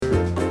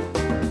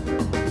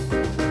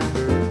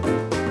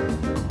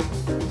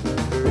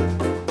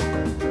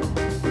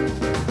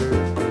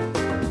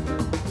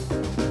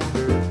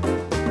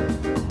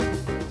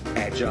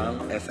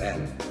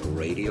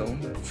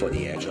for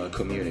the Agile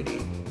community.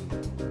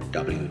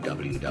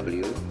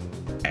 www.agile.fm.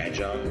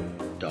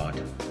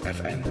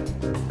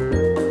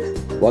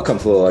 Welcome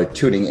for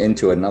tuning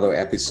into another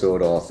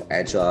episode of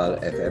Agile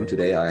FM.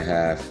 Today I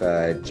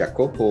have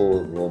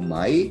Jacopo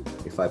Romei,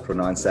 if I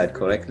pronounce that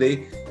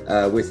correctly,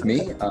 with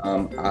me.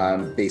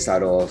 I'm based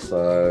out of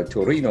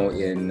Torino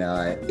in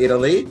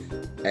Italy.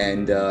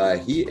 And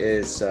he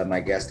is my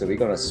guest. We're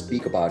going to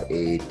speak about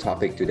a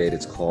topic today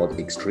that's called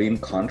extreme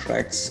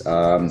contracts.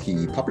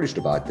 He published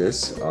about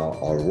this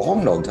a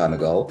long time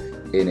ago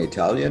in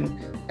Italian.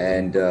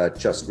 And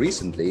just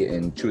recently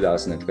in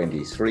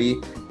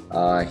 2023,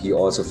 he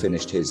also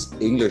finished his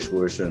English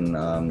version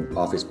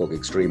of his book,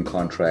 Extreme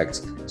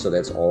Contracts. So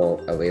that's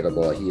all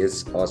available. He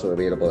is also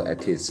available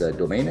at his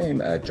domain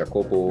name,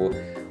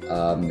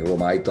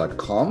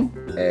 Romei.com,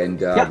 and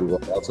we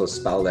will also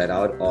spell that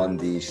out on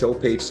the show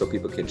page so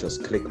people can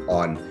just click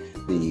on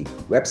the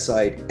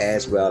website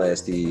as well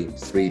as the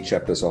 3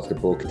 chapters of the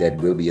book that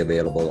will be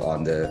available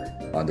on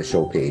the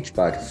show page.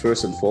 But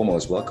first and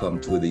foremost, welcome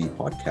to the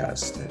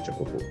podcast,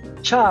 Jacopo.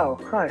 Ciao.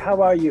 Hi,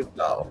 how are you?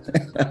 Ciao.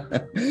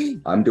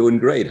 I'm doing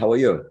great. How are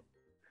you?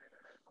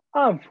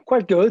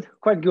 Quite good.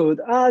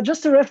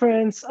 Just a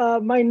reference,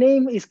 my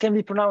name can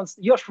be pronounced,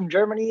 you're from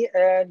Germany,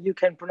 and you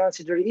can pronounce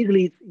it very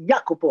easily. It's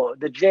Jacopo.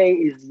 The J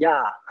is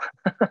Ja.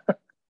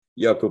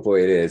 Jacopo,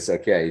 it is.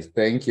 Okay,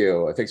 thank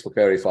you. Thanks for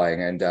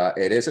clarifying. And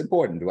it is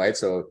important, right?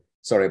 So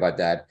sorry about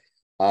that.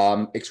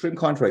 Extreme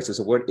contracts, there's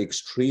a word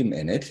extreme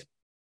in it.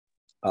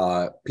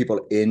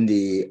 People in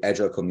the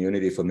Agile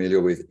community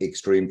familiar with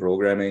extreme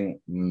programming,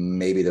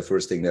 maybe the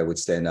first thing that would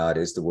stand out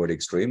is the word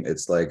extreme.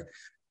 It's like,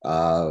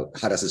 how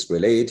does this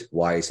relate?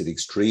 Why is it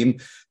extreme?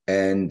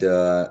 And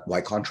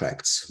why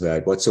contracts,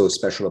 right? What's so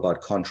special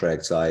about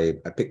contracts? I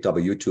picked up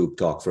a YouTube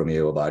talk from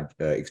you about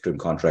extreme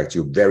contracts.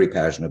 You're very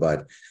passionate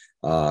about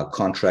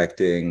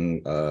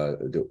contracting,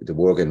 the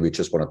work, and we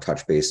just want to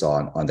touch base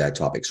on that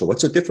topic. So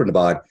what's so different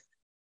about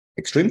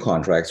extreme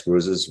contracts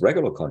versus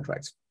regular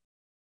contracts?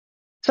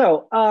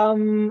 So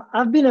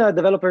I've been a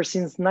developer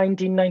since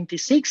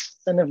 1996,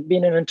 and I've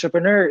been an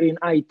entrepreneur in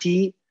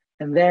IT.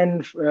 And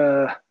then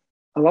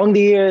along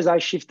the years, I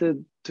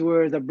shifted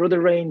toward a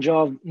broader range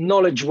of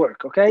knowledge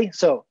work, okay?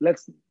 So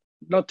let's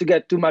not to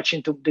get too much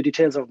into the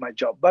details of my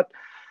job.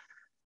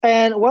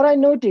 And what I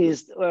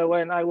noticed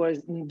when I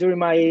was during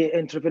my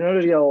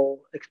entrepreneurial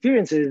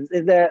experiences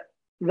is that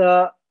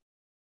the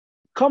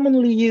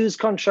commonly used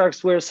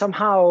contracts were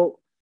somehow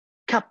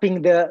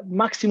capping the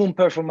maximum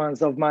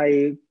performance of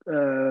my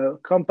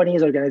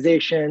companies,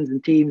 organizations,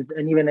 and teams,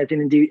 and even as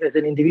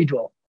an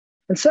individual.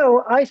 And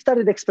so I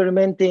started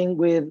experimenting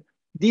with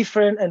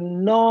different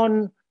and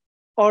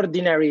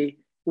non-ordinary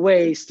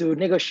ways to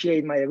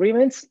negotiate my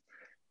agreements.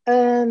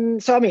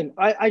 And so,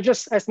 I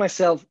just asked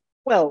myself,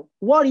 well,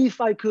 what if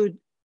I could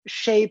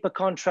shape a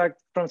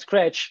contract from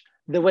scratch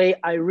the way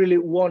I really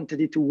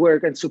wanted it to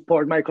work and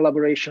support my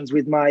collaborations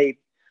with my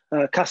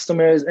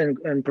customers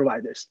and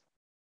providers?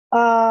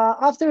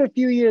 After a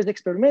few years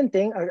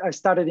experimenting, I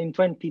started in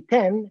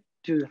 2010,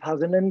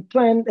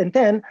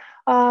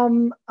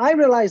 I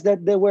realized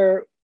that there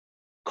were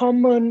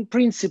common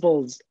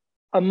principles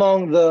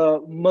among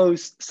the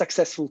most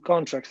successful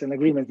contracts and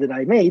agreements that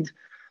I made.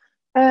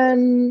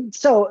 And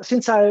so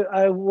since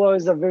I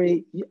was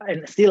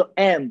and still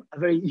am, a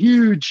very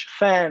huge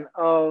fan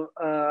of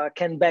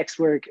Ken Beck's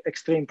work,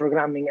 Extreme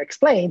Programming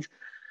Explained,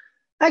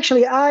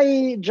 actually,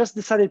 I just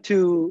decided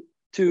to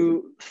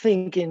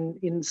think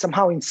in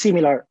somehow in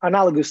similar,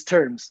 analogous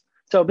terms.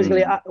 So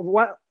basically,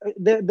 what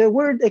the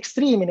word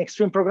extreme in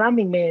extreme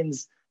programming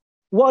means,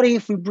 what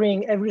if we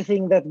bring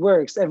everything that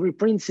works, every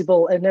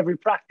principle and every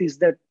practice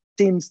that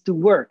seems to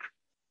work,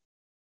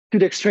 to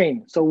the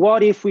extreme? So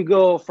what if we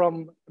go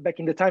from, back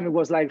in the time, it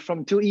was like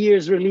from 2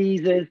 years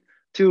releases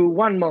to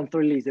 1 month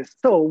releases.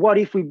 So what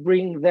if we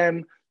bring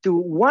them to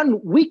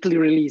 1 weekly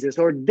releases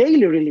or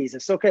daily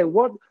releases? Okay,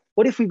 what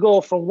if we go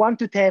from 1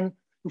 to 10,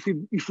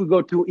 if we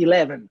go to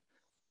 11?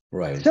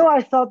 Right. So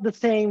I thought the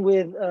same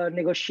with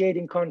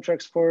negotiating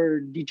contracts for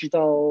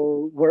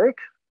digital work,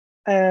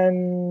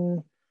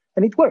 and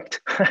it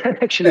worked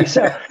actually.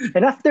 So,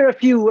 and after a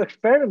few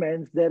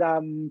experiments that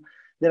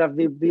I've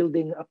been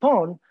building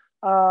upon,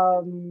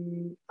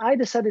 I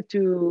decided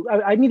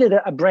I needed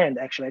a brand,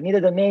 actually. I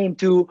needed a name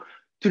to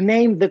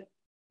name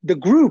the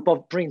group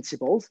of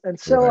principles. And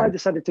so I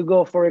decided to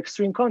go for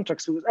extreme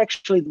contracts.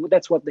 Actually,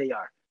 that's what they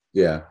are.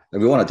 Yeah, and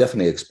we want to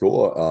definitely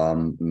explore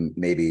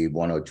maybe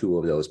 1 or 2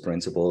 of those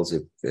principles.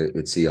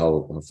 Let's see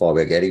how far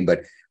we're getting.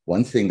 But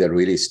one thing that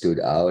really stood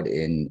out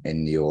in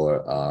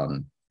your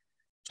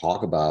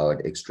talk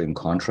about extreme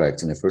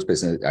contracts in the first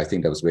place, and I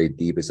think that was very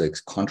deep, is like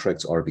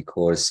contracts are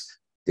because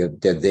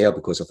they're there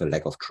because of a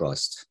lack of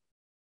trust.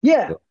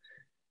 Yeah,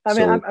 I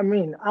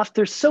mean,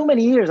 after so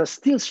many years, I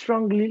still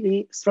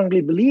strongly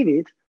believe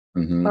it.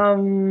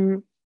 Mm-hmm.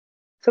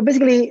 So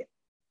basically.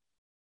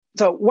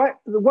 So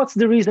what's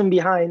the reason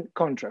behind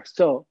contracts?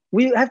 So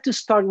we have to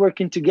start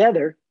working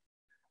together,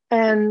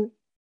 and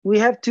we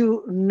have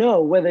to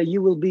know whether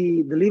you will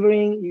deliver,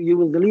 and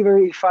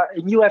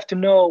you have to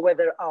know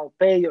whether I'll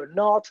pay or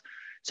not.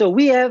 So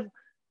we have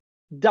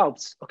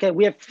doubts, okay?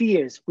 We have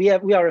fears. We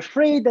are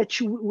afraid that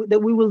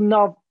we will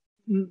not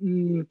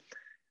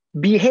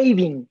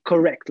behaving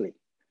correctly.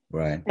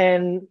 Right.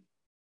 And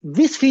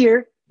this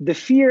fear, the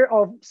fear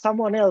of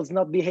someone else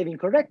not behaving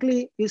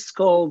correctly, is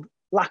called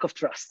lack of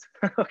trust.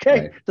 Okay,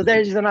 Right. so there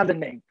is another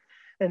name.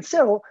 And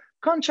so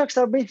contracts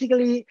are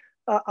basically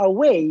a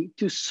way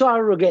to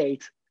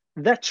surrogate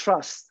that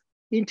trust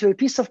into a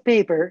piece of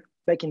paper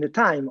back in the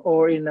time,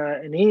 or in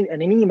an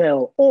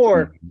email,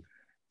 or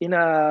in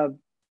a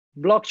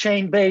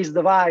blockchain-based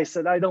device.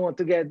 And I don't want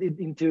to get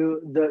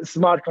into the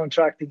smart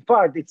contracting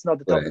part. It's not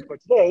the topic for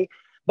today.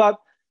 But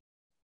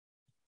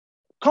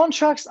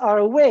contracts are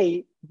a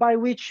way by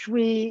which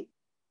we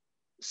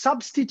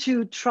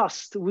substitute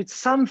trust with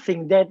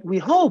something that we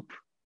hope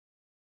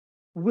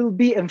will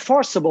be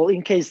enforceable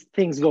in case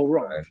things go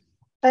wrong. Right.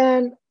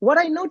 And what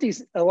I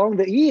noticed along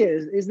the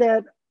years is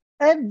that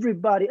every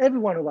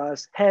one of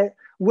us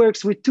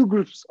works with two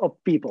groups of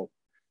people.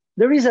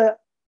 There is a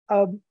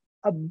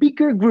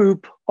bigger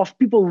group of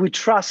people we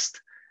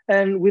trust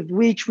and with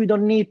which we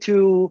don't need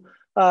to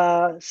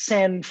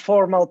send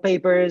formal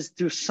papers,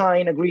 to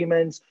sign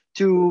agreements,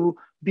 to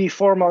be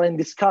formal and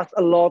discuss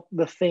a lot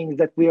the things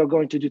that we are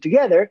going to do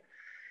together.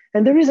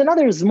 And there is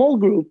another small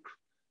group,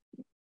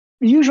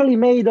 usually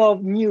made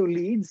of new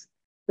leads,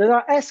 that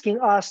are asking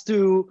us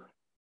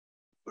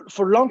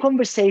for long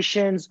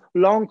conversations,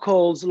 long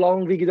calls,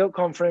 long video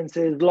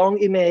conferences, long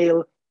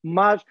email,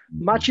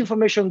 much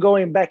information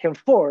going back and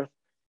forth.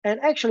 And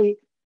actually,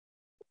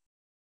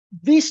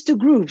 these two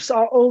groups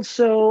are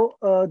also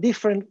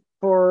different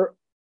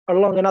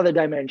along another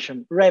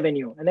dimension,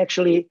 revenue. And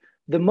actually,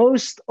 the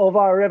most of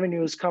our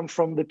revenues come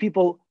from the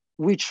people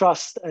we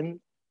trust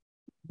and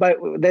by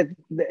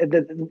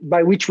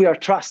which we are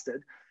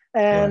trusted.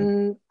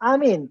 And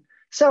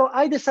so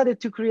I decided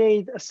to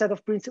create a set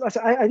of principles.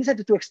 I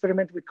decided to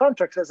experiment with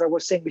contracts, as I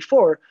was saying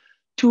before,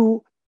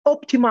 to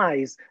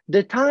optimize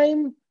the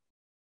time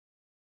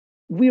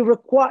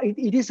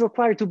it is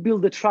required to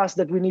build the trust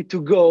that we need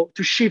to go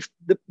to shift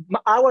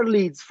our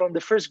leads from the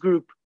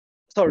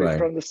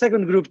from the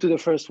second group to the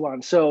first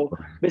one. So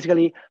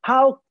basically,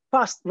 how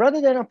fast, rather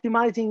than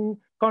optimizing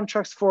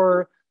contracts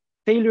for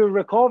failure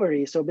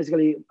recovery, so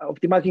basically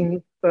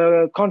optimizing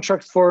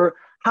contracts for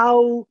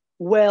how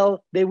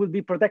well they will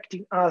be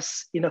protecting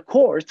us in a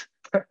court.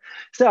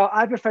 So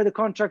I prefer the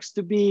contracts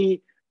to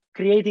be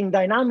creating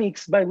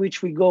dynamics by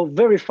which we go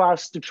very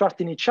fast to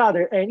trust in each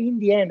other, and in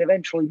the end,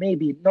 eventually,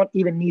 maybe not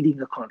even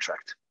needing a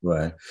contract.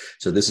 Right.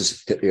 So this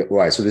is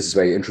right. So this is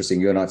very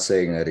interesting. You're not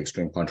saying that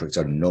extreme contracts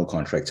are no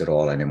contracts at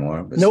all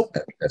anymore. Nope.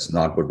 That's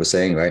not what we're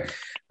saying, right?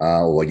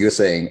 What you're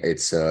saying,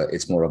 it's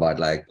more about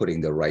like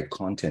putting the right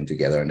content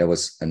together. And there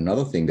was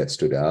another thing that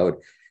stood out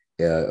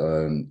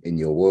in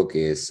your work,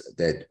 is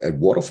that a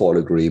waterfall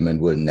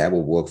agreement will never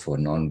work for a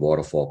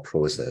non-waterfall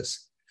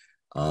process.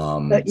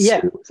 So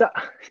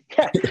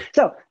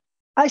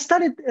I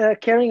started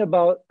caring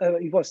about,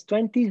 it was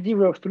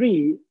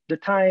 2003, the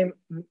time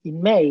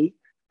in May,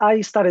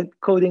 I started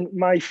coding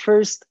my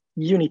first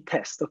unit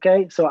test,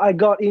 okay? So I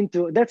got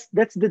into, that's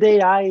the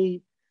day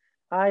I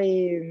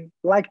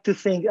like to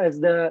think as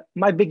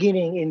my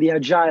beginning in the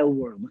agile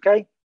world,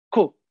 okay?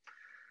 Cool.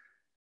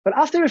 But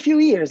after a few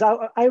years,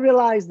 I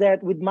realized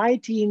that with my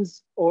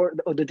teams or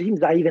the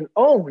teams I even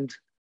owned,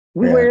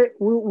 we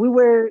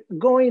were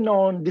going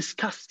on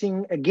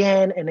discussing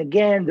again and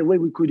again the way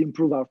we could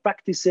improve our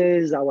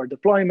practices, our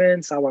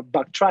deployments, our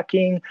bug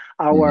tracking,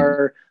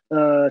 our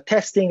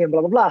testing, and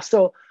blah, blah, blah.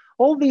 So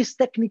all these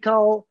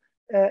technical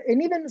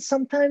and even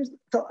sometimes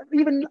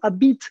even a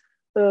bit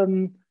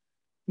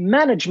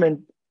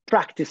management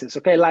practices,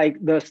 okay,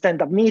 like the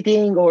stand-up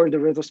meeting or the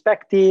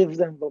retrospectives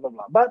and blah, blah,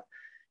 blah. But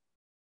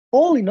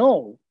all in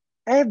all,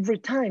 every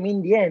time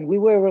in the end, we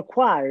were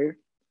required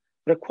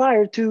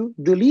to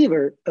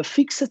deliver a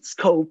fixed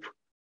scope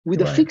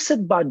with a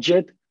fixed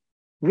budget,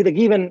 with a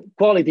given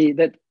quality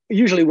that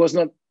usually was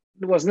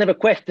never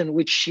questioned,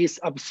 which is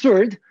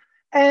absurd,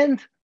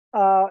 and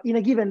in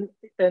a given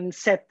and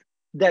set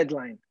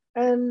deadline.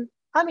 And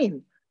I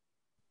mean,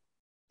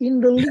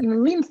 in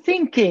lean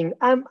thinking,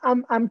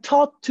 I'm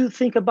taught to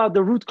think about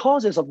the root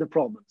causes of the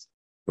problems.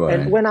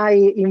 And when I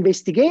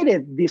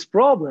investigated these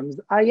problems,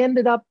 I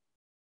ended up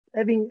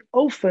having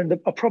often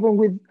a problem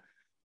with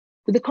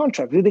the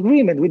contract, with the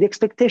agreement, with the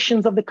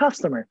expectations of the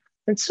customer.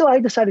 And so I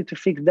decided to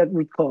fix that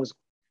root cause.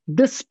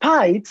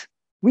 Despite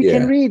we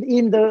can read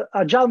in the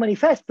Agile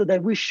Manifesto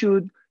that we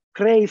should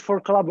crave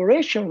for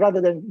collaboration rather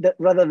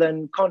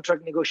than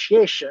contract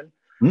negotiation.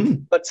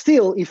 But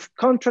still, if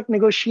contract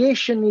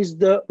negotiation is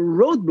the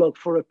roadblock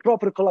for a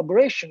proper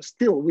collaboration,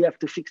 still we have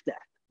to fix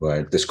that.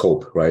 Right, the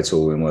scope, right?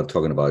 So when we're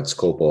talking about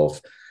scope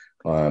of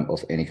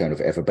any kind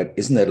of effort, but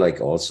isn't that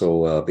like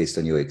also based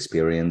on your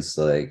experience?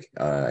 Like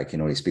I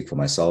can only speak for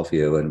myself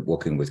here when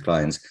working with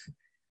clients.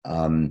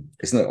 Isn't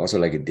that also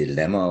like a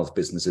dilemma of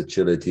business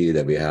agility,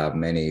 that we have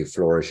many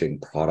flourishing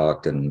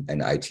product and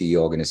IT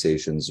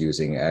organizations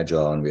using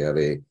Agile, and we have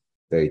a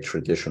very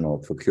traditional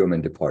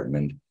procurement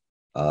department?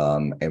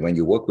 And when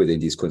you work within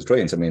these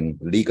constraints, I mean,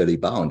 legally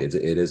bound, it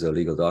is a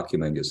legal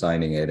document, you're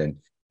signing it and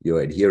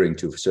you're adhering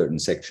to certain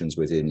sections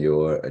within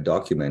your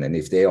document. And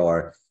if they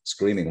are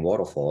screaming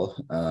waterfall,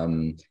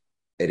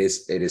 it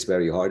is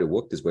very hard to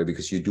work this way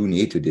because you do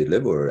need to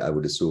deliver, I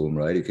would assume,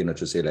 right? You cannot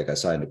just say like, I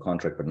signed a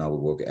contract, but now we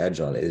work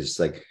agile. It's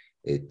like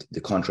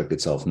the contract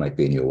itself might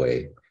be in your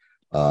way.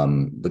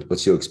 But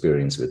what's your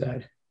experience with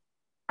that?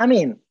 I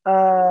mean,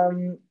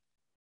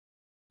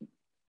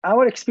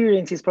 our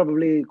experience is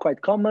probably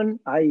quite common.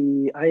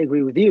 I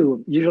agree with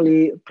you.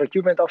 Usually,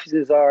 procurement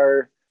offices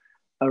are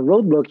a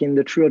roadblock in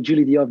the true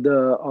agility of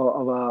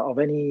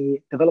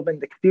any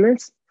development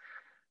experience.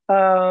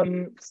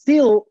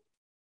 Still,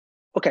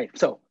 okay.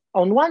 So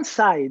on one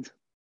side,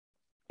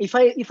 if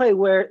I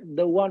were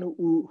the one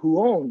who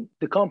owned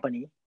the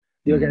company,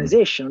 the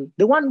organization,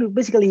 the one who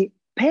basically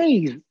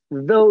pays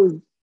those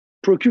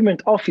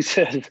procurement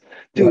officers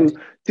to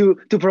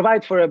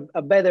provide for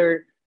a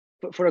better,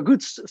 for a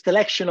good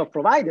selection of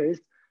providers,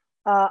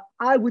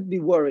 I would be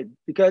worried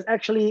because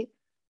actually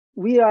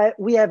we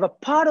have a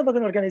part of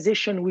an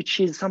organization which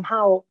is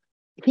somehow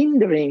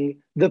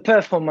hindering the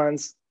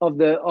performance of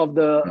the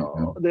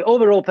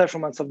overall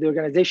performance of the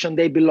organization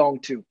they belong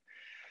to.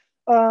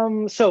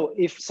 So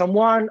if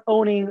someone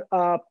owning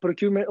a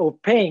procurement or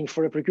paying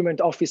for a procurement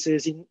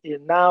offices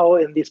now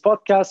in this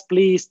podcast,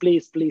 please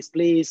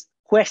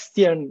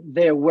question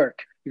their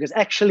work, because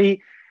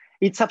actually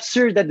it's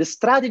absurd that the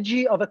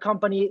strategy of a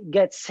company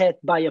gets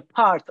set by a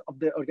part of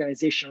the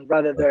organization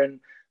rather than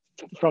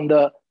from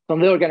the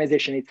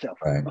organization itself.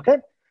 Right. Okay.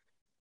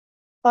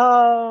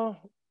 On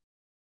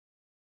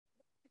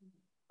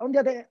the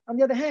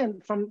other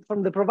hand, from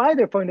the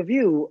provider point of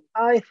view,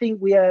 I think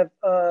we have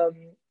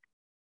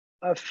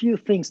a few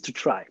things to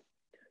try.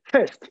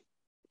 First,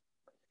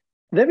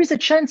 there is a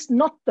chance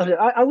not.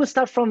 I will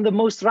start from the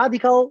most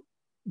radical,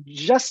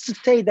 just to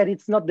say that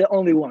it's not the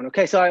only one.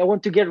 Okay, so I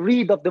want to get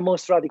rid of the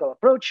most radical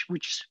approach,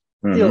 which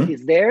still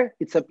is there.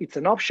 It's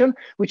an option,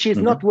 which is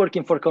not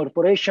working for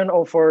corporation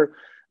or for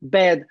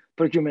bad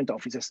procurement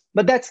offices.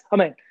 But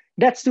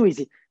that's too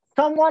easy.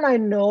 Someone I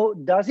know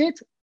does it,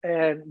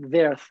 and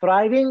they're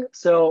thriving.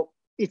 So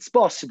it's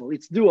possible.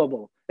 It's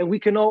doable, and we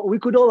could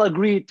all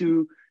agree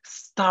to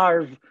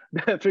starve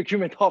the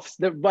procurement office,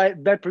 the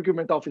bad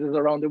procurement offices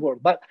around the world.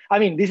 But I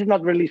mean, this is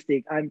not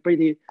realistic. I'm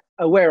pretty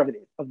aware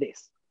of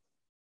this.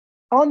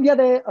 On the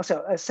other,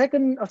 so a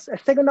second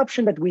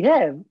option that we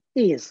have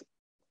is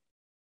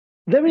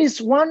there is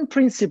one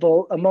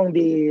principle among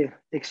the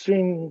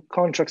extreme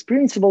contracts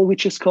principle,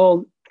 which is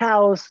called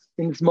cows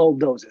in small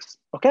doses.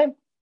 Okay.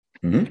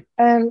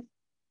 And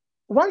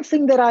one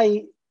thing that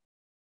I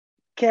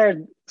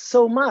cared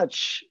so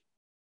much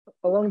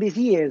along these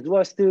years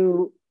was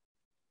to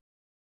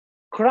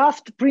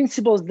craft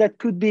principles that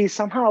could be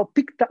somehow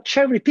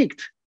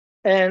cherry-picked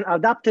and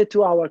adapted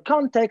to our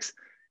context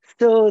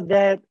so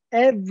that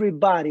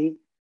everybody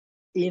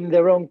in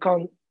their own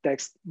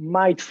context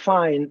might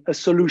find a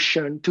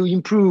solution to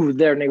improve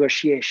their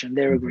negotiation,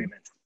 their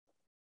agreements.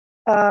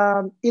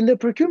 In the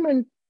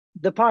procurement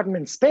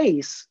department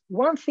space,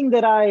 one thing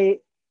that I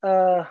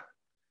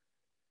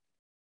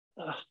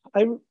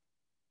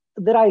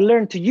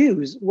learned to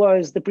use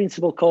was the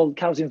principle called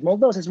cows in small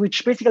doses,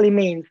 which basically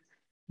means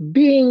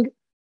being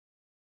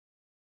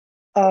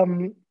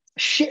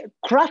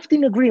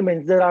crafting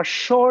agreements that are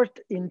short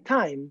in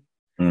time,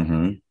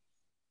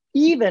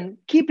 even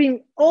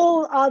keeping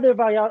all other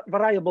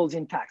variables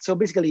intact. So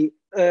basically,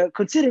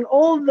 considering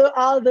all the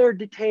other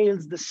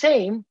details the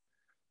same,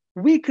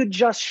 we could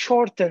just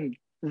shorten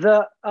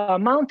the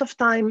amount of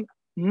time,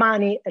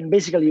 money, and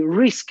basically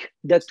risk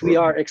that we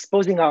are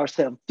exposing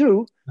ourselves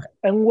to,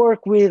 and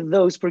work with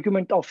those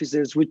procurement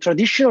officers with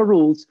traditional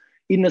rules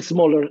in a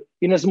smaller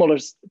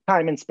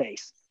time and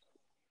space.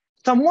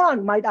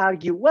 Someone might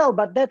argue, well,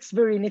 but that's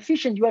very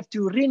inefficient. You have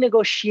to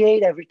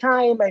renegotiate every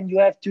time and you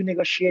have to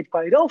negotiate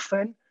quite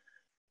often.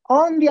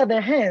 On the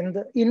other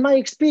hand, in my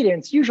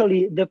experience,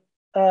 usually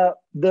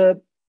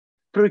the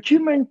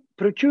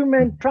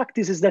procurement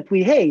practices that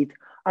we hate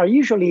are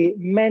usually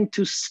meant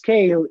to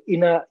scale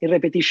in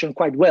repetition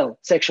quite well.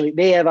 It's actually,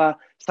 they have a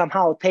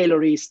somehow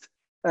Taylorist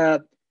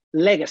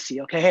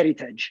legacy, okay,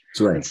 heritage.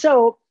 Right. And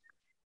so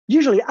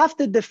usually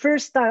after the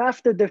first time,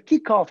 after the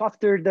kickoff,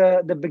 after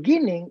the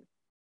beginning,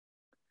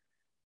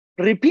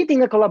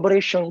 repeating a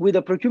collaboration with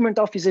the procurement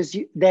officers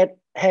that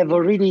has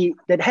already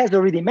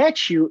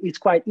matched you is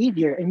quite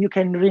easier, and you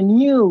can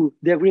renew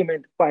the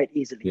agreement quite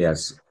easily.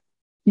 Yes.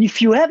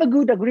 If you have a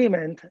good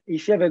agreement,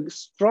 if you have a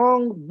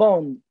strong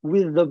bond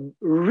with the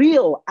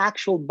real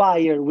actual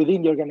buyer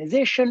within the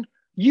organization,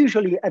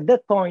 usually at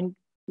that point,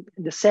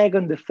 the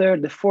second, the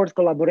third, the fourth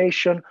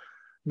collaboration,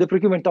 the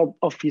procurement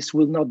office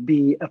will not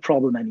be a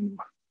problem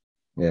anymore.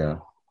 Yeah.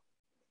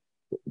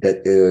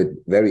 That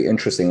very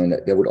interesting, and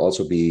that would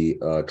also be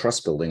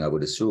trust building, I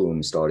would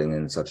assume, starting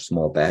in such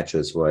small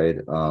batches, right?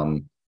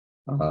 You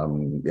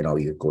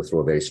go through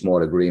a very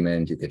small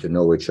agreement, you get to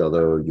know each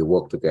other, you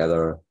work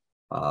together,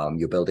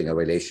 you're building a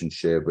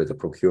relationship with the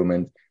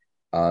procurement.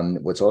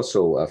 What's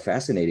also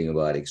fascinating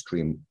about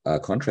extreme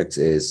contracts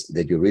is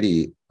that you're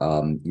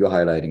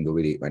highlighting the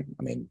really,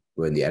 I mean,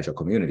 we're in the agile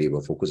community,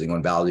 we're focusing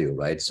on value,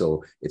 right?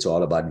 So it's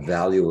all about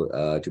value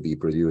to be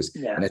produced.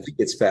 Yeah. And I think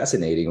it's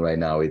fascinating right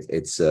now.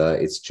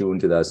 It's June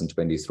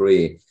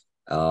 2023.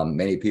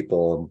 Many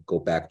people go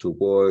back to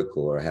work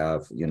or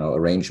have,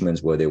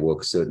 arrangements where they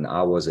work certain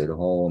hours at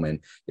home, and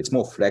it's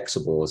more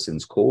flexible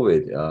since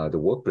COVID, the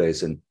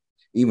workplace. And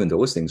even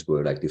those things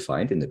were like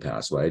defined in the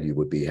past, right? You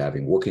would be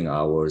having working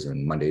hours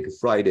and Monday to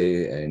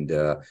Friday and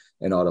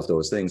all of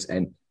those things.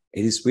 And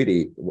it is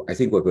really, I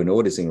think what we're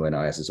noticing right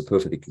now, as a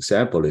perfect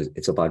example, is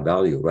it's about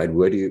value, right?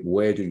 Where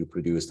do you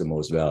produce the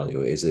most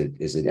value? Is it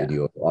in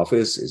your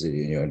office? Is it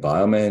in your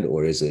environment?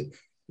 Or is it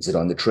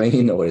on the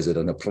train, or is it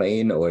on a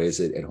plane, or is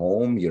it at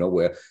home?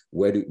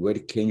 Where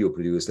can you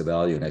produce the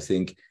value? And I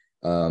think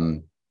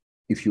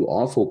if you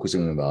are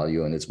focusing on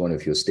value, and it's one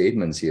of your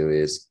statements here,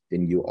 is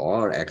then you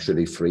are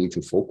actually free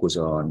to focus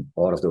on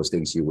all of those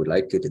things you would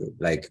like to do,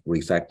 like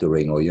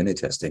refactoring or unit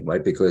testing,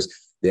 right? Because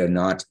they're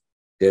not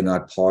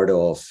part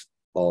of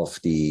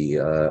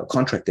the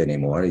contract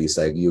anymore. It's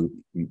like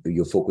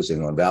you're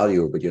focusing on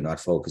value, but you're not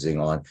focusing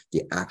on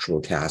the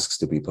actual tasks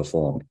to be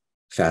performed.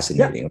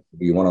 Fascinating. Yeah.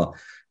 You want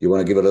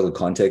to give a little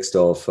context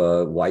of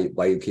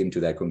why you came to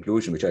that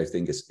conclusion, which I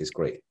think is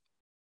great.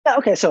 Yeah.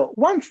 Okay. So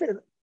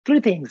three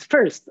things.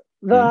 First,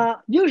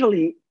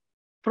 usually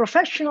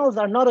professionals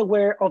are not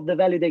aware of the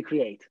value they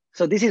create.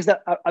 So this is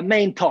a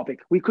main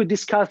topic. We could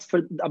discuss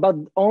about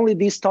only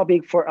this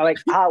topic for like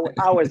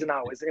hours and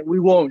hours, and we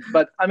won't.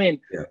 But I mean,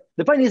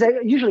 the point is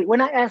that usually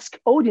when I ask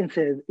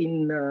audiences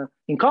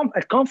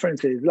at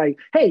conferences, like,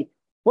 "Hey,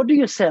 what do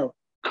you sell?"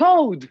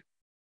 Code.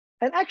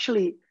 And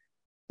actually,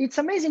 it's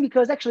amazing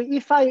because actually,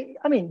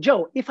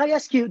 Joe, if I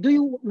ask you,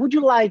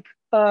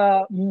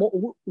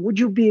 would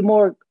you be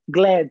more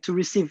glad to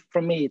receive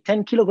from me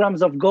 10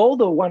 kilograms of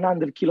gold or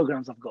 100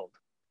 kilograms of gold?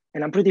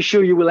 And I'm pretty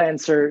sure you will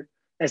answer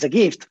as a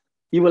gift,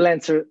 you will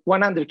answer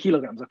 100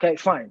 kilograms. Okay,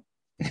 fine.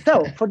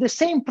 So for the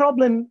same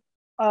problem,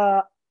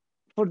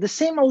 for the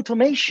same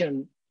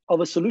automation of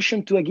a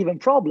solution to a given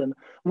problem,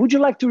 would you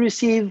like to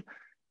receive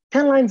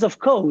 10 lines of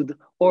code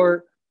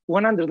or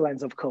 100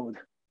 lines of code?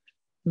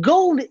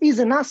 Gold is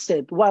an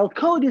asset while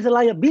code is a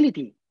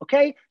liability.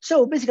 Okay,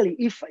 so basically,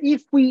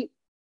 if we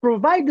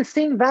provide the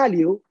same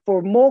value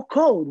for more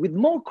code, with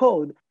more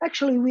code,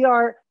 actually we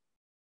are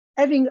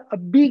having a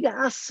big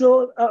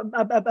hassle,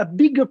 a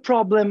bigger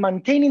problem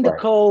maintaining the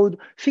code,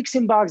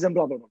 fixing bugs, and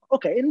blah, blah, blah.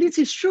 Okay, and this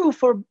is true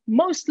for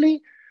most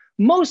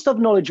of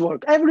knowledge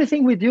work.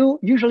 Everything we do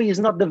usually is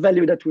not the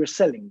value that we're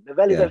selling. The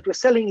value that we're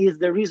selling is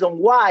the reason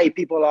why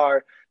people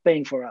are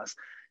paying for us.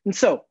 And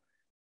so,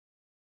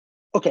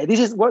 okay,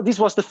 this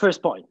was the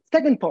first point.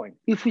 Second point,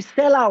 if we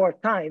sell our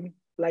time,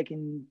 like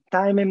in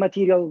time and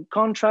material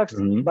contracts,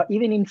 but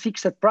even in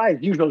fixed price,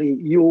 usually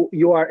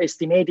you are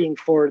estimating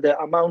for the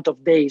amount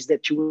of days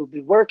that you will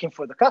be working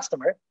for the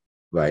customer.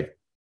 Right.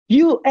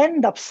 You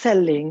end up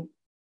selling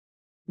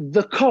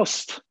the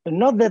cost and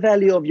not the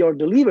value of your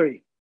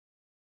delivery,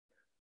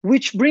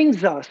 which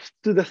brings us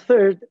to the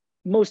third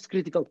most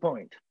critical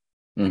point.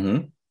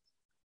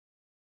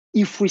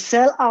 If we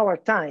sell our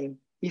time,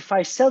 if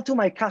I sell to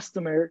my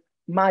customer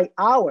my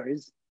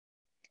hours,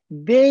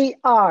 they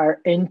are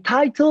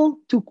entitled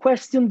to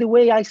question the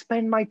way I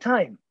spend my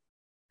time.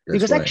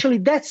 Because actually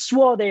that's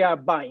what they are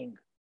buying.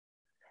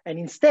 And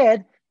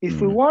instead,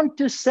 if we want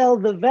to sell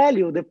the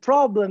value, the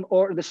problem,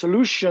 or the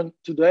solution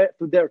to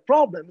their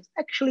problems,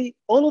 actually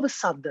all of a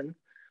sudden,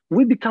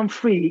 we become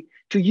free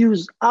to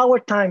use our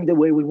time the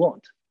way we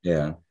want.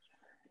 Yeah.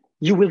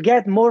 You will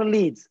get more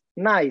leads.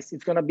 Nice.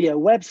 It's going to be a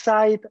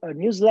website, a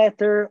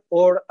newsletter,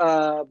 or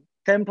a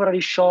temporary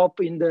shop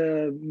in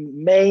the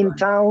main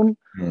town.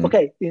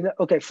 Okay,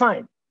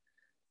 fine.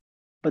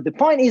 But the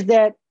point is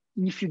that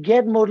if you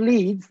get more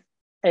leads,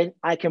 and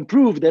I can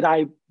prove that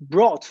I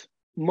brought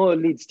more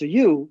leads to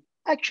you,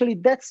 actually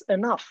that's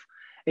enough.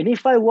 And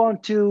if I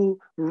want to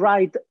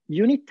write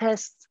unit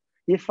tests,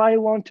 if I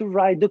want to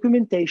write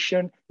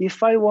documentation,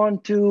 if I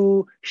want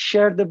to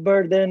share the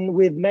burden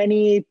with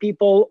many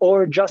people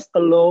or just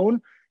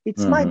alone,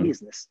 it's my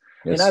business.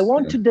 Yes. And I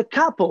want to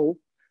decouple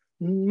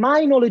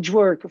my knowledge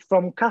work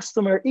from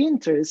customer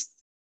interest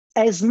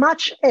as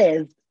much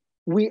as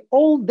we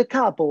all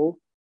decouple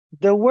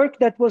the work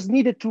that was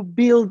needed to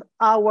build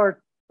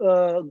our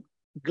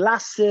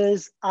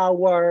glasses,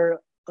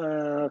 our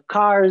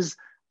cars,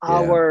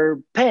 our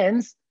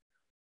pens,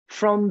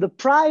 from the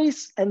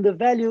price and the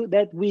value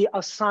that we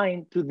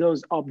assign to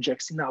those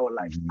objects in our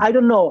life. I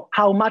don't know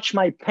how much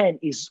my pen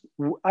is.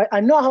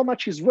 I know how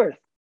much it's worth,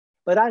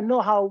 but I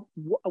know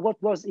what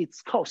was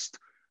its cost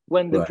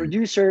when the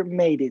producer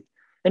made it,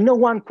 and no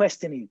one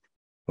questioned it.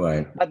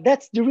 Right. But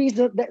that's the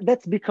reason.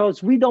 That's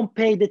because we don't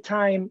pay the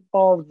time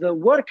of the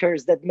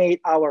workers that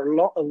made our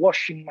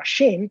washing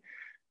machine,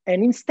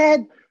 and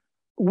instead,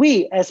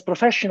 we as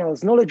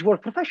professionals, knowledge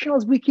work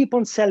professionals, we keep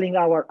on selling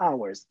our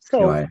hours.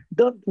 So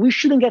we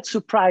shouldn't get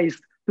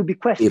surprised to be If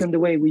questioned the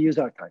way we use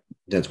our time.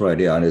 that's right,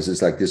 yeah, and this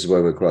is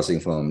where we're crossing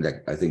from.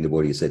 Like I think the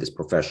word you said is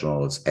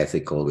professional, it's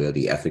ethical. Where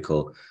the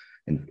ethical,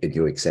 in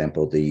your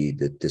example,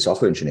 the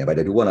software engineer. But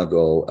I do want to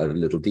go a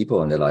little deeper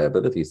on the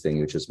liability thing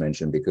you just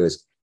mentioned,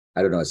 because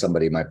I don't know,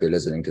 somebody might be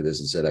listening to this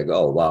and say like,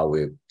 oh wow,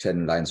 we have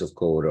 10 lines of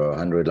code or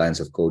 100 lines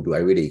of code. Do I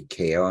really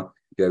care?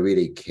 Do I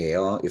really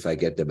care if I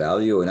get the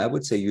value? And I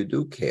would say you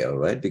do care,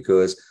 right?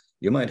 Because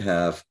you might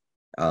have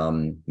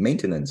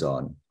maintenance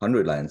on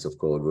 100 lines of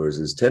code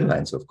versus 10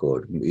 lines of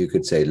code. You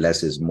could say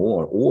less is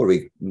more, or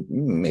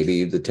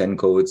maybe the 10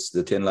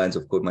 lines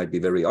of code might be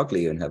very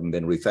ugly and haven't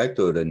been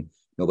refactored and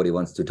nobody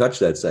wants to touch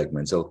that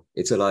segment. So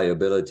it's a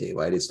liability,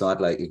 right? It's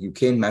not like you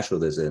can't measure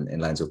this in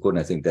lines of code.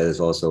 And I think that is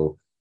also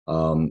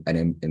an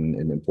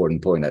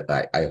important point.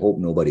 I hope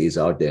nobody is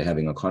out there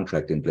having a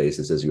contract in place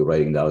that says you're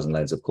writing 1,000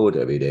 lines of code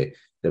every day.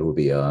 That would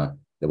be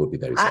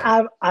very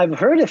sad. I've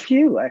heard a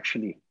few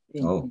actually.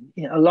 Oh.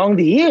 Along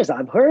the years,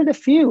 I've heard a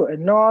few,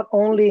 and not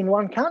only in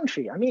one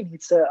country. I mean,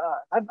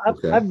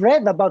 I've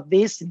read about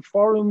this in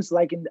forums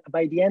like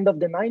by the end of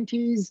the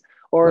 90s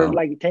or Wow.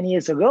 like 10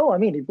 years ago. I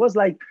mean, it was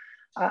like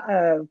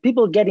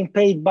people getting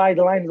paid by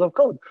the lines of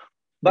code.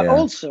 But Yeah.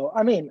 also,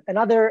 I mean,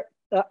 another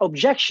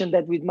objection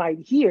that we might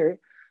hear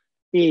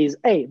is,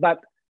 hey,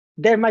 but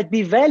there might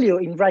be value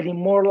in writing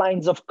more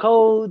lines of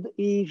code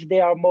if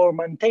they are more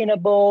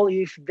maintainable,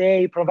 if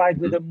they provide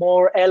with a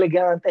more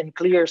elegant and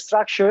clear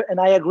structure. And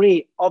I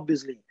agree,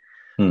 obviously.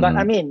 But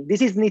I mean,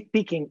 this is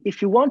nitpicking.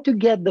 If you want to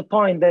get the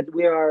point that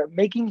we are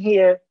making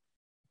here,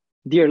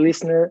 dear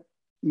listener,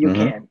 you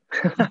can.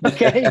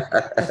 Okay.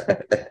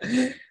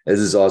 This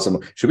is awesome.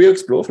 Should we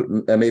explore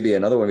maybe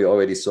another one? We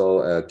already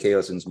saw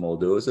chaos in small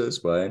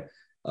doses, right?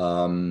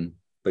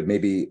 But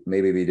maybe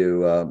we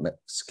do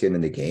skin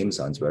in the game.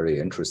 Sounds very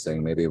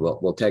interesting. Maybe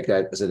we'll take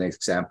that as an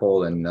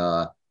example, and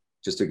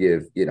just to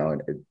give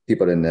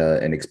people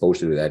an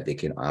exposure to that, they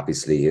can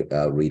obviously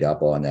read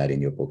up on that in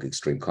your book,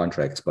 Extreme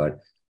Contracts. But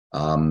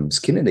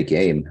skin in the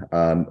game,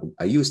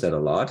 I use that a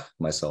lot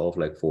myself,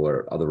 like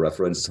for other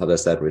references. How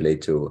does that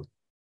relate to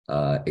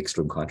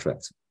extreme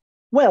contracts?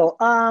 Well,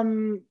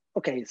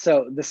 okay,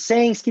 so the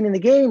saying "skin in the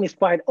game" is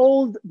quite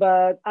old,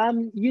 but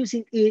I'm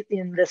using it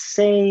in the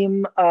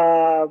same,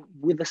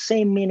 with the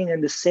same meaning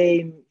and the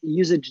same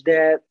usage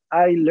that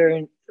I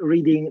learned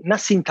reading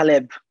Nassim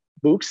Taleb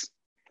books,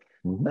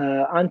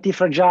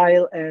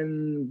 Anti-Fragile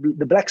and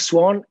The Black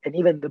Swan, and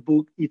even the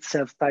book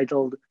itself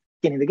titled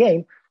 "Skin in the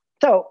Game."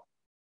 So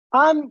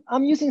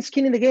I'm using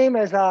skin in the game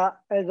as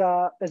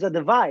a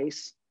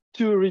device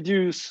to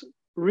reduce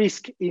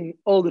risk in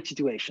all the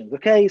situations.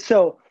 Okay,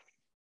 so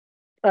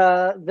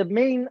the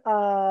main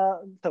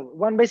so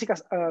one basic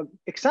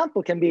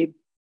example can be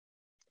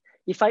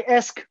if I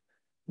ask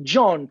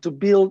John to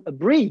build a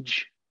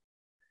bridge,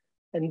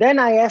 and then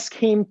I ask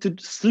him to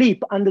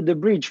sleep under the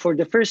bridge for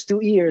the first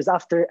 2 years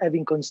after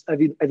having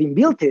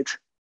built it.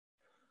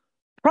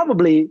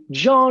 Probably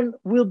John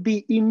will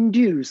be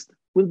induced,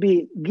 will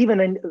be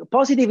given a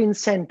positive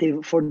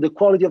incentive for the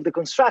quality of the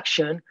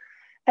construction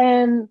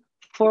and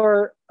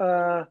for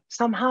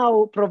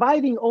somehow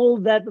providing all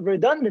that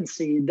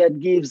redundancy that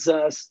gives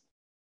us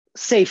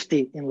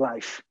safety in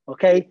life.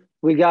 Okay,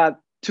 we got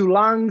 2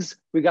 lungs,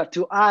 we got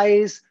 2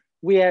 eyes,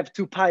 we have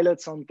 2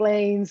 pilots on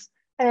planes,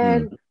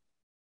 and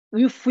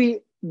if we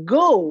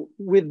go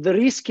with the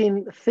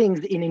risking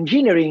things in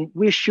engineering,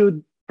 we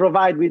should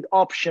provide with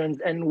options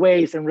and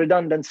ways and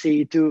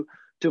redundancy to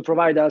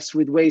provide us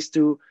with ways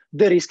to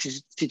de-risk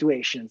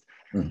situations.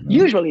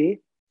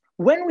 Usually,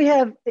 when we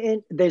have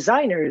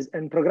designers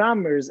and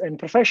programmers and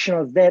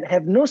professionals that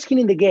have no skin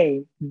in the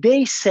game,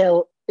 they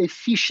sell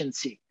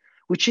efficiency,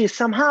 which is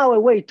somehow a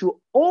way to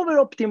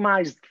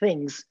over-optimize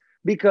things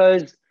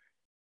because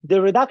the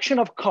reduction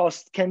of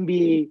cost can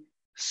be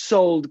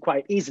sold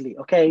quite easily,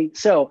 okay?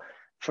 So,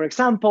 for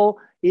example,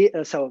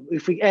 so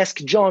if we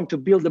ask John to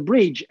build a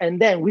bridge and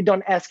then we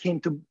don't ask him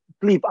to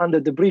sleep under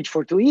the bridge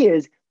for 2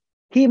 years,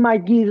 he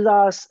might give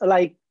us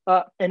like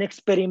an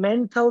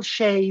experimental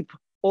shape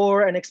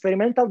or an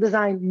experimental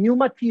design, new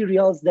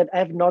materials that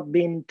have not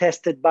been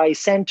tested by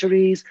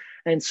centuries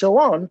and so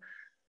on.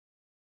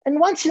 And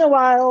once in a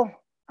while,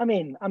 I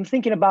mean, I'm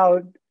thinking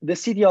about the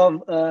city of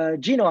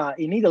Genoa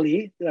in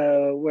Italy,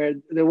 where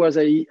there was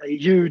a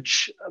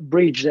huge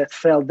bridge that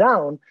fell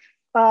down.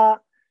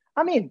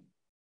 I mean,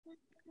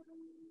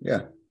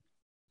 yeah,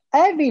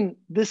 having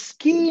the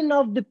skin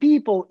of the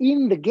people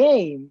in the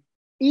game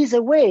is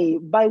a way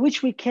by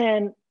which we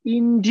can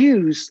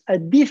induce a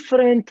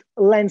different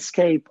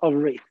landscape of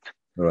risk.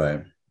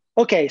 right.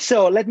 Okay,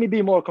 so let me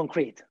be more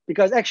concrete,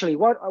 because actually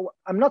what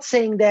I'm not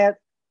saying that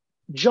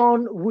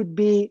John would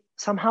be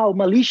somehow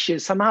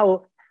malicious,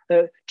 somehow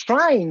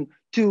trying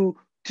to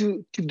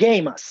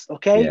game us,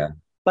 okay? Yeah.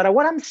 But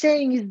what I'm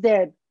saying is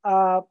that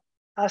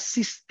a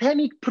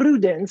systemic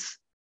prudence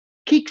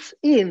kicks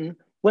in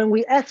when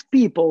we ask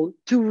people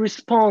to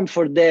respond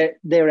for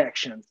their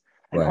actions.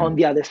 And on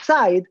the other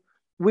side,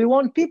 we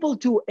want people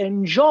to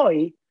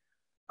enjoy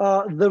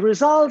the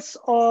results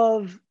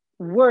of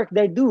work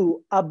they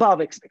do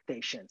above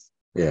expectations.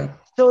 Yeah.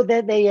 so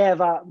that they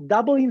have a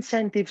double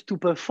incentive to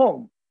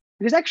perform.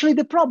 Because actually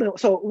the problem,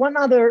 so one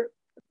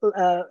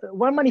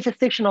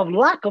manifestation of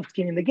lack of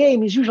skin in the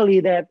game is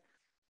usually that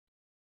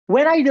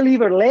when I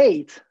deliver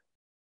late,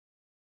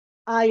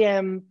 I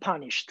am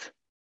punished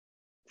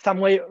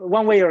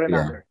one way or Yeah.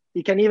 another.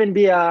 It can even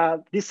be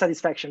a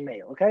dissatisfaction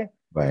mail, okay?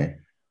 Right.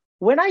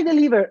 When I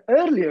deliver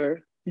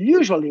earlier,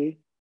 usually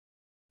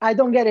I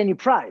don't get any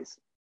prize.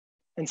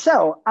 And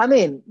so, I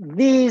mean,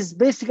 this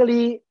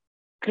basically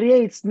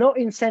creates no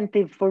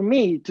incentive for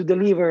me to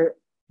deliver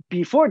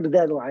before the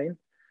deadline.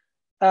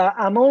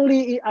 I'm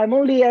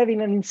only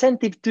having an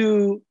incentive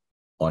to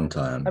On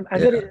time. I'm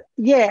Yeah.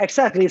 yeah,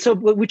 exactly. So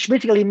which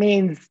basically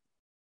means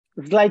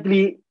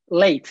slightly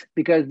late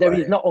because there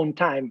is Right. no on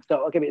time.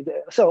 So okay,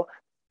 so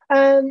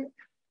and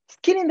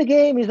skin in the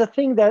game is a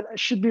thing that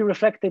should be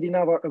reflected in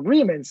our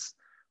agreements.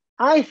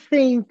 I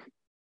think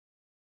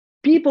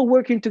people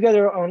working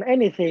together on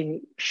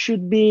anything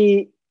should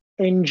be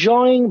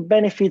enjoying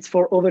benefits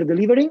for over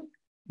delivering.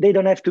 They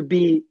don't have to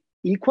be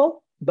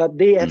equal, but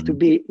they have to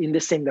be in the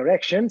same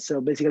direction.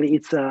 So basically,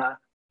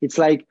 it's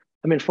like,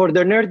 I mean, for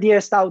the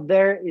nerdiest out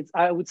there,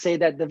 I would say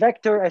that the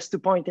vector has to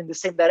point in the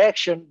same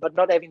direction, but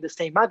not having the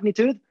same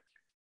magnitude.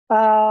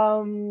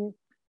 And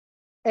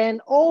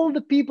all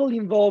the people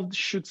involved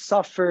should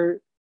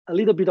suffer a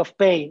little bit of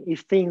pain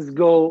if things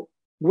go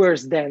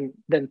worse than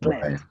planned.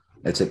 Right.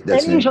 That's And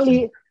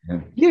interesting.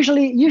 Yeah.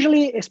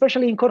 usually,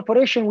 especially in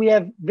corporation, we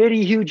have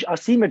very huge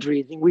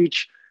asymmetries in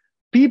which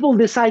people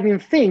deciding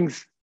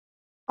things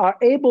are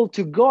able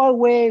to go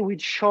away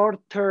with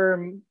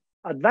short-term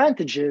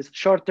advantages,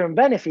 short-term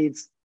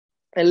benefits,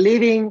 and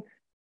leaving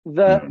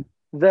the Mm.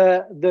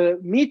 the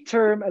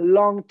midterm and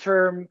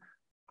long-term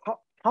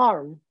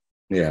harm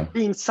Yeah.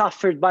 being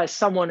suffered by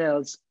someone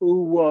else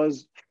who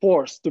was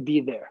forced to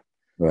be there.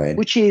 Right.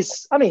 Which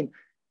is, I mean,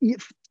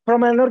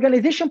 from an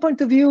organization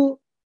point of view,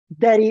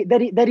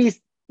 that is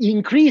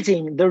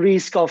increasing the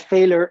risk of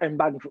failure and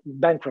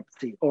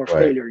bankruptcy or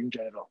Right. failure in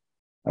general.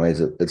 I mean,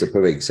 it's a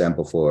perfect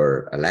example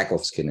for a lack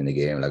of skin in the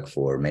game, like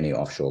for many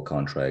offshore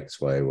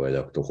contracts, right, where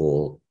the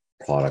whole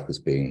product is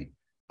being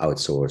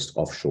outsourced,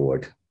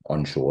 offshored,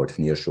 onshored,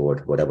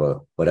 nearshored,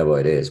 whatever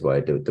it is,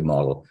 right? The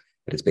model,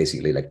 but it's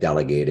basically like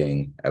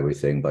delegating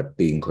everything, but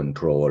being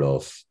control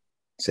of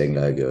saying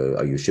like,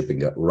 are you shipping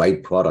the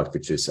right product,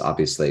 which is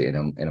obviously in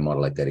a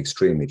model like that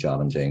extremely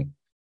challenging,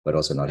 but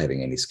also not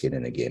having any skin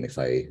in the game. If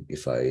I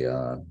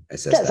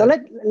assess Yeah, so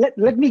that.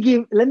 let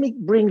me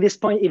bring this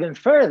point even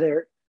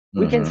further.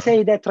 We can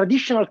say that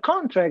traditional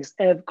contracts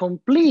have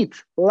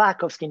complete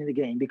lack of skin in the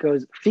game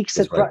because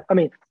fixed price. I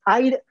mean,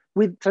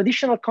 with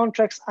traditional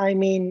contracts, I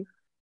mean,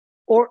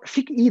 or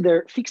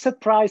either fixed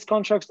price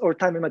contracts or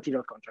time and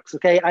material contracts.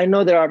 Okay, I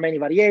know there are many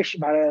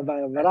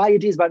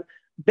varieties, but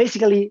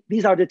basically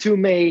these are the two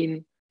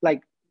main.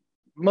 Like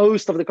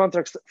most of the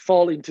contracts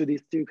fall into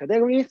these two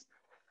categories.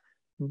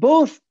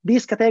 Both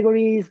these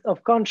categories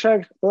of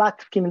contracts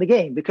lack skin in the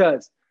game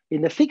because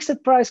in the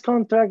fixed price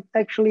contract,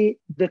 actually,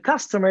 the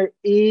customer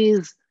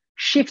is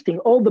shifting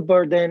all the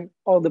burden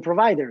on the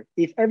provider.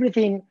 If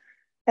anything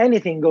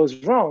goes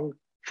wrong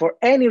for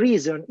any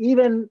reason,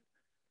 even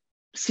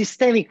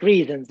systemic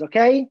reasons,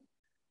 okay?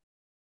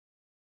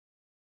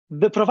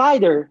 The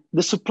provider,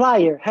 the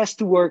supplier has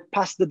to work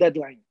past the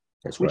deadline,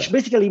 which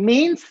basically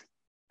means,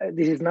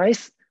 this is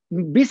nice,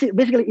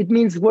 basically it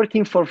means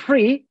working for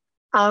free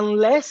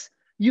unless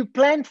you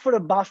plan for a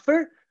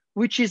buffer,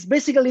 which is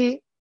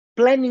basically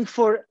planning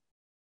for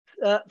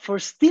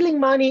stealing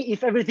money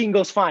if everything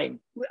goes fine.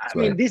 I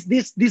mean,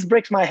 this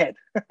breaks my head.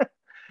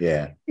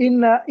 Yeah.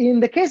 In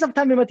the case of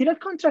time and material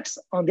contracts,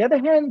 on the other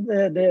hand,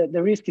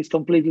 the risk is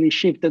completely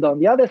shifted on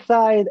the other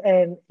side.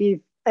 And if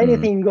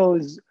anything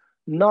goes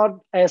not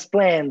as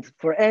planned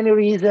for any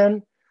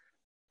reason,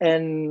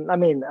 and I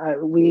mean,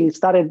 we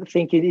started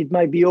thinking it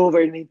might be over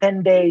in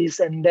 10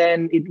 days, and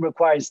then it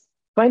requires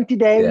 20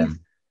 days. Yeah.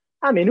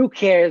 I mean, who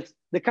cares?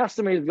 The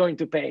customer is going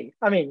to pay.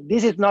 I mean,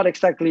 this is not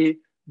exactly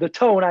the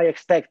tone I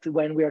expect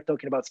when we are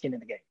talking about skin in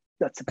the game.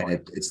 That's the point.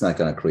 And it's not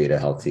going to create a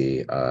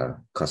healthy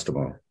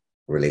customer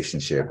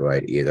relationship,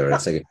 right? Either. No.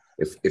 It's like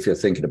if you're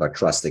thinking about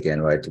trust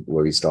again, right,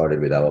 where we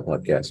started with our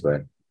podcast,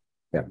 right?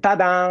 Yeah.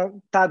 Ta-da.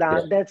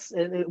 Yeah. That's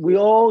we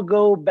all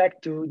go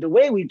back to the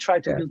way we try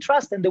to build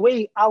trust and the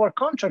way our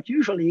contract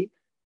usually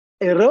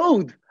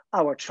erode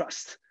our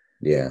trust.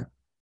 Yeah.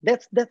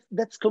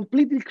 That's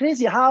completely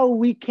crazy how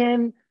we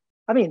can.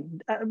 I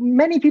mean,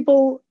 many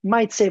people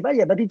might say,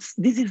 but this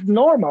is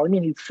normal. I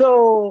mean, it's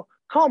so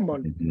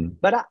common.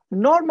 But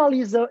normal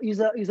is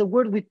a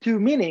word with two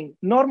meanings.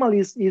 Normal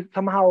is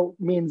somehow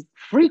means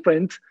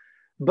frequent,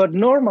 but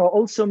normal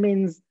also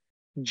means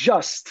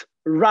just,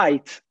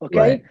 right. Okay.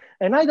 Right.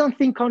 And I don't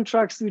think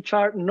contracts which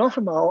are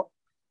normal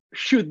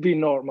should be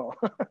normal.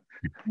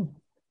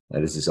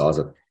 This is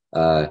awesome.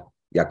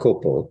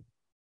 Jacopo.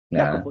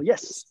 Jacopo,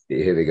 yes.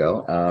 Here we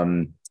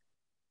go.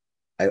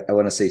 I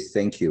want to say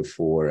thank you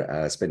for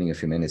spending a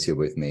few minutes here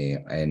with me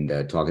and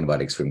talking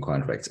about extreme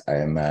contracts. I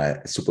am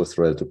super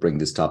thrilled to bring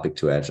this topic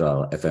to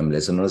Agile FM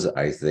listeners.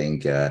 I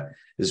think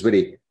it's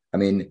really, I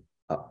mean,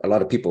 a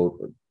lot of people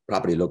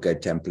probably look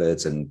at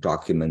templates and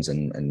documents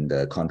and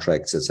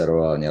contracts,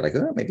 etc., and you're like,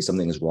 oh, maybe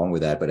something is wrong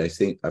with that. But I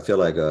feel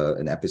like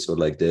an episode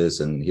like this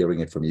and hearing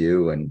it from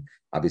you, and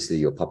obviously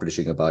you're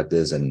publishing about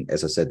this, and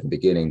as I said in the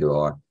beginning, there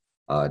are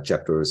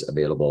chapters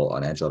available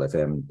on Agile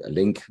FM, a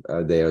link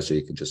there, so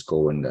you can just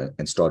go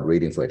and start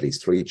reading for at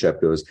least 3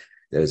 chapters.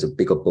 There's a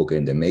bigger book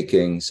in the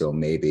making, so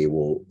maybe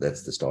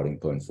that's the starting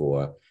point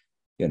for,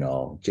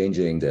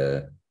 changing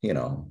the,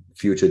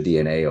 future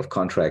DNA of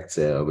contracts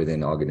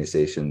within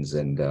organizations,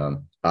 and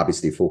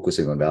obviously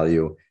focusing on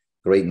value.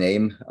 Great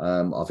name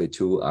of it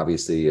too,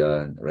 obviously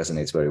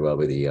resonates very well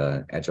with the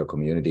Agile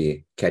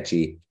community.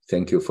 Catchy.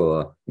 Thank you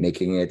for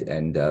making it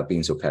and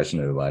being so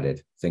passionate about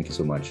it. Thank you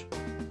so much.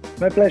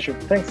 My pleasure.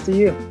 Thanks to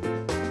you.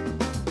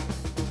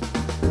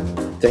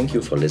 Thank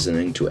you for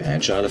listening to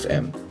Agile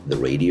FM, the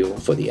radio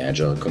for the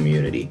Agile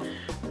community.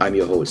 I'm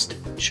your host,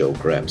 Joe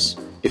Krebs.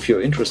 If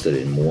you're interested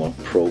in more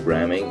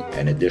programming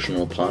and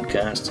additional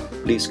podcasts,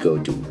 please go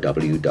to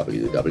www.agile.fm.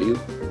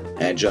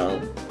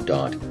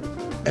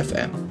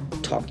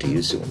 Talk to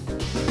you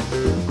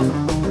soon.